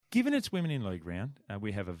Given it's Women in League round,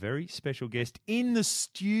 we have a very special guest in the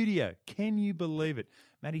studio. Can you believe it?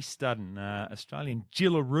 Maddie Studdon, Australian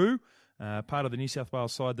Jillaroo, part of the New South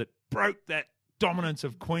Wales side that broke that dominance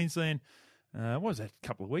of Queensland. What was that, a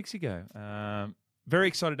couple of weeks ago? Very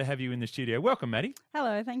excited to have you in the studio. Welcome, Maddie.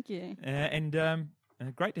 Hello, thank you. And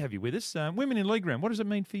great to have you with us. Women in League round, what does it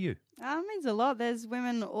mean for you? It means a lot. There's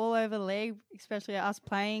women all over the league, especially us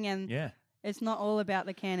playing, and it's not all about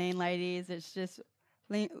the canteen ladies. It's just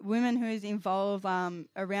women who's involved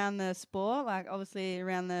around the sport, like obviously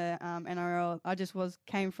around the NRL. I just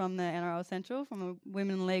came from the NRL Central, from a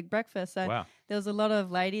Women League breakfast. So there was a lot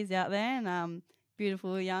of ladies out there, and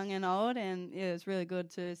beautiful, young and old, and it was really good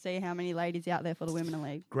to see how many ladies out there for the Women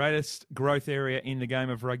League. Greatest growth area in the game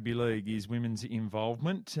of rugby league is women's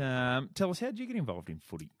involvement. Tell us, how did you get involved in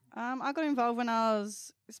footy? I got involved when I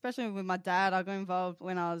was, especially with my dad, I got involved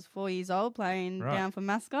when I was 4 years old playing down for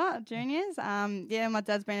Mascot Juniors. My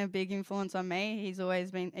dad's been a big influence on me. He's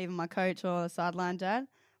always been either my coach or a sideline dad.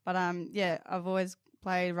 But, I've always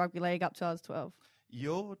played rugby league up till I was 12.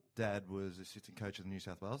 Your dad was assistant coach of the New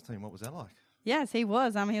South Wales team. What was that like? Yes, he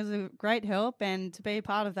was. He was a great help, and to be a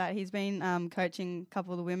part of that, he's been coaching a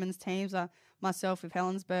couple of the women's teams, myself with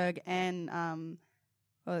Helensburgh and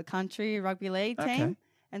the country rugby league team.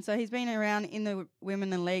 And so he's been around in the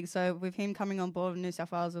Women in League. So with him coming on board with New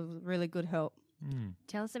South Wales, it was really good help.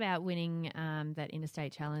 Tell us about winning that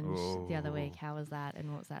interstate challenge the other week. How was that,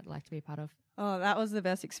 and what was that like to be a part of? Oh, that was the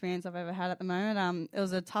best experience I've ever had at the moment. It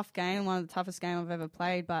was a tough game, one of the toughest games I've ever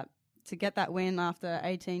played, but to get that win after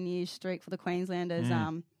 18 years streak for the Queenslanders,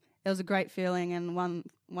 it was a great feeling, and one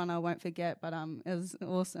I won't forget, but it was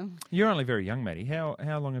awesome. You're only very young, Maddie. How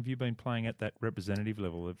long have you been playing at that representative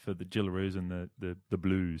level for the Jillaroos and the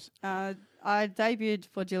Blues? I debuted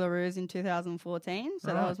for Jillaroos in 2014, so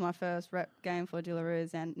that was my first rep game for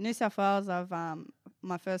Jillaroos. And New South Wales,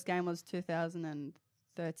 my first game was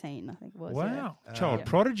 2013, I think it was. Wow, child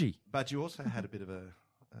prodigy. But you also had a bit of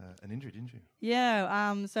an injury, didn't you?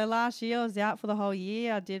 Yeah, so last year I was out for the whole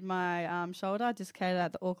year. I did my shoulder dislocated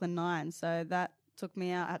at the Auckland Nine, so that took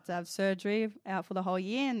me out. I had to have surgery, out for the whole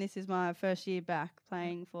year, and this is my first year back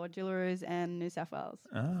playing for Jillaroos and New South Wales.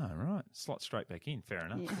 Ah, right. Slot straight back in. Fair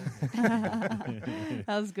enough. Yeah.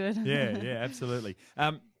 That was good. Yeah, absolutely.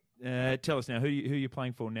 Tell us now, who you're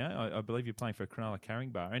playing for now? I believe you're playing for Cronulla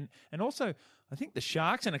Caringbah. And also, I think the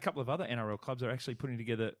Sharks and a couple of other NRL clubs are actually putting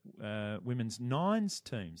together women's nines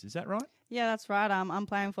teams. Is that right? Yeah, that's right. I'm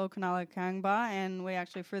playing for Cronulla Caringbah, and we're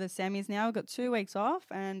actually through the semis now. We've got 2 weeks off,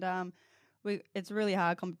 and it's a really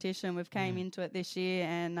hard competition. We've came into it this year,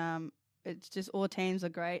 and it's just all teams are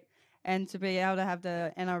great. And to be able to have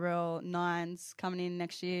the NRL nines coming in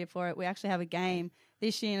next year for it, we actually have a game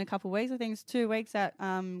this year in a couple of weeks. I think it's 2 weeks at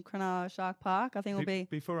Cronulla Shark Park. I think it'll be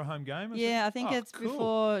before a home game. I think it's cool.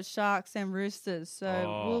 Before Sharks and Roosters.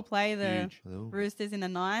 So we'll play the Roosters in the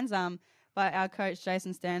nines. But our coach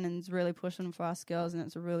Jason Stannon's really pushing for us girls, and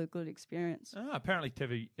it's a really good experience. Apparently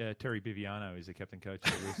Terry Viviano is the captain coach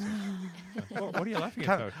of the Roosters. What are you laughing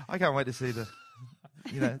at, Coach? I can't wait to see the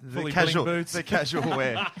Fully the casual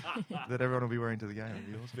wear that everyone will be wearing to the game.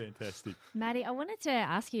 It'll be awesome. Fantastic. Maddie, I wanted to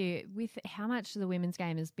ask you, with how much the women's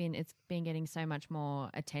game it's been getting so much more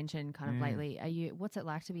attention kind of lately. What's it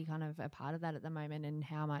like to be kind of a part of that at the moment, and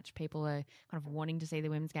how much people are kind of wanting to see the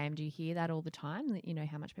women's game? Do you hear that all the time? You know,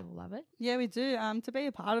 how much people love it? Yeah, we do. To be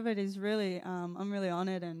a part of it is really, I'm really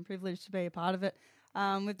honoured and privileged to be a part of it.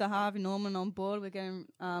 With the Harvey Norman on board, we're getting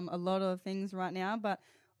a lot of things right now, but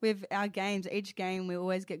with our games, each game we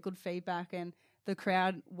always get good feedback, and the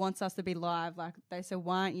crowd wants us to be live. Like they say,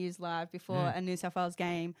 why aren't you live before a New South Wales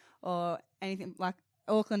game or anything? Like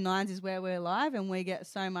Auckland Nines is where we're live, and we get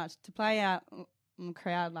so much to play out in a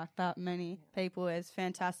crowd like that many people is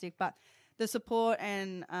fantastic. But the support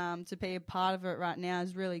and to be a part of it right now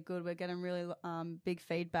is really good. We're getting really big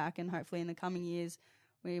feedback, and hopefully in the coming years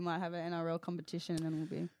we might have an NRL competition, and it'll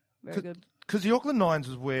be very good. Because the Auckland Nines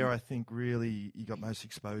was where I think really you got most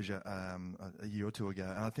exposure a year or two ago,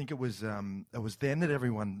 and I think it was then that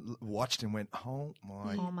everyone watched and went, "Oh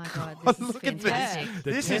my God, God, this is look at fantastic.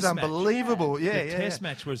 this! This is unbelievable!" The test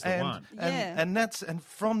match was the one, and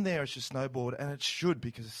from there it's just snowboard, and it should,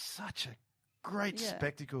 because it's such a great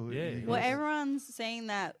spectacle. Well, everyone's saying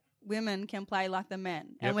that women can play like the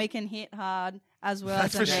men, and we can hit hard as well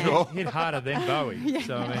as the men. Sure. Hit harder than Bowie.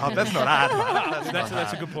 So, I mean, that's not hard.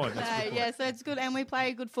 That's a good point. So it's good, and we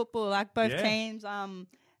play good football. Like both teams,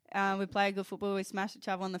 we play good football. We smash each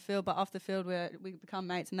other on the field, but off the field we become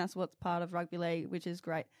mates, and that's what's part of rugby league, which is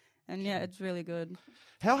great. And yeah, it's really good.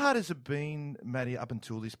 How hard has it been, Maddie, up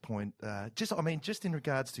until this point? Just in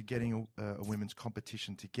regards to getting a women's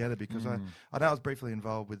competition together, because I know I was briefly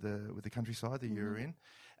involved with the countryside that you were in,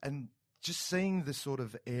 and just seeing the sort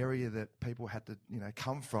of area that people had to,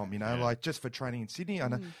 come from, like just for training in Sydney. I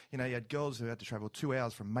know, you had girls who had to travel 2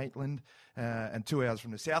 hours from Maitland and 2 hours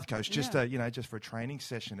from the South Coast just to, just for a training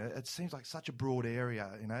session. It seems like such a broad area.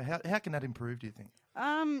 How can that improve, do you think?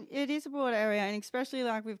 It is a broad area, and especially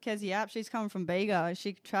like with Kezzy App, she's coming from Bega.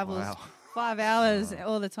 She travels 5 hours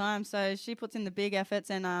all the time, so she puts in the big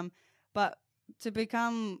efforts. And but to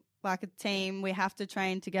become like a team, we have to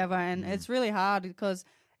train together, and it's really hard because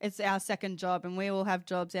it's our second job, and we all have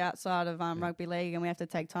jobs outside of rugby league, and we have to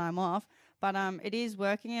take time off. But it is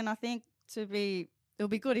working, and I think it'll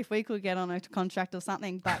be good if we could get on a contract or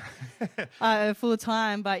something, but full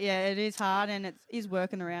time. But yeah, it is hard, and it is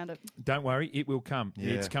working around it. Don't worry, it will come.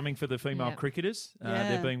 Yeah. It's coming for the female cricketers.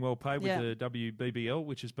 They're being well paid with the WBBL,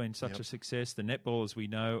 which has been such a success. The netballers, we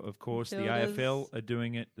know, of course, Matildas. the AFL are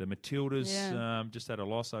doing it. The Matildas just had a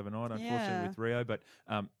loss overnight, unfortunately, with Rio. But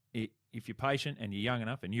if you're patient and you're young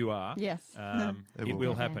enough, and you are, Yes, it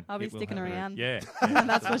will happen. I'll be It will sticking happen. around. Yeah,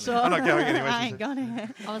 that's for sure. I'm not going anywhere. I ain't going anywhere.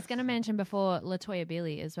 I was going to mention before Latoya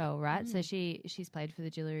Billy as well, right? So she's played for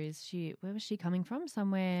the Jillaroos. Where was she coming from?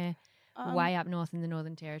 Somewhere way up north in the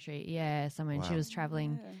Northern Territory. Yeah, somewhere. And she was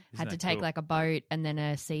traveling, had to that take cool? like a boat and then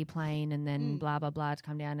a seaplane and then blah, blah, blah to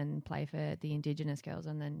come down and play for the Indigenous girls.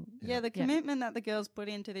 And then The commitment that the girls put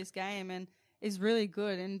into this game and is really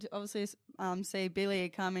good. And obviously see Billy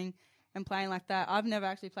coming and playing like that. I've never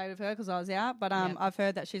actually played with her because I was out, but I've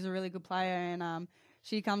heard that she's a really good player, and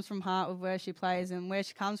she comes from heart with where she plays and where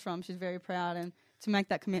she comes from. She's very proud, and to make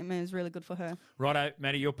that commitment is really good for her. Righto,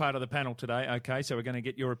 Maddie, you're part of the panel today. Okay, so we're going to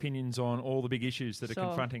get your opinions on all the big issues that are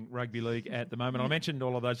confronting rugby league at the moment. I mentioned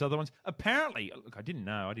all of those other ones. Apparently, look, I didn't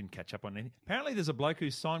know. I didn't catch up on anything. Apparently there's a bloke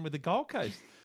who's signed with the Gold Coast.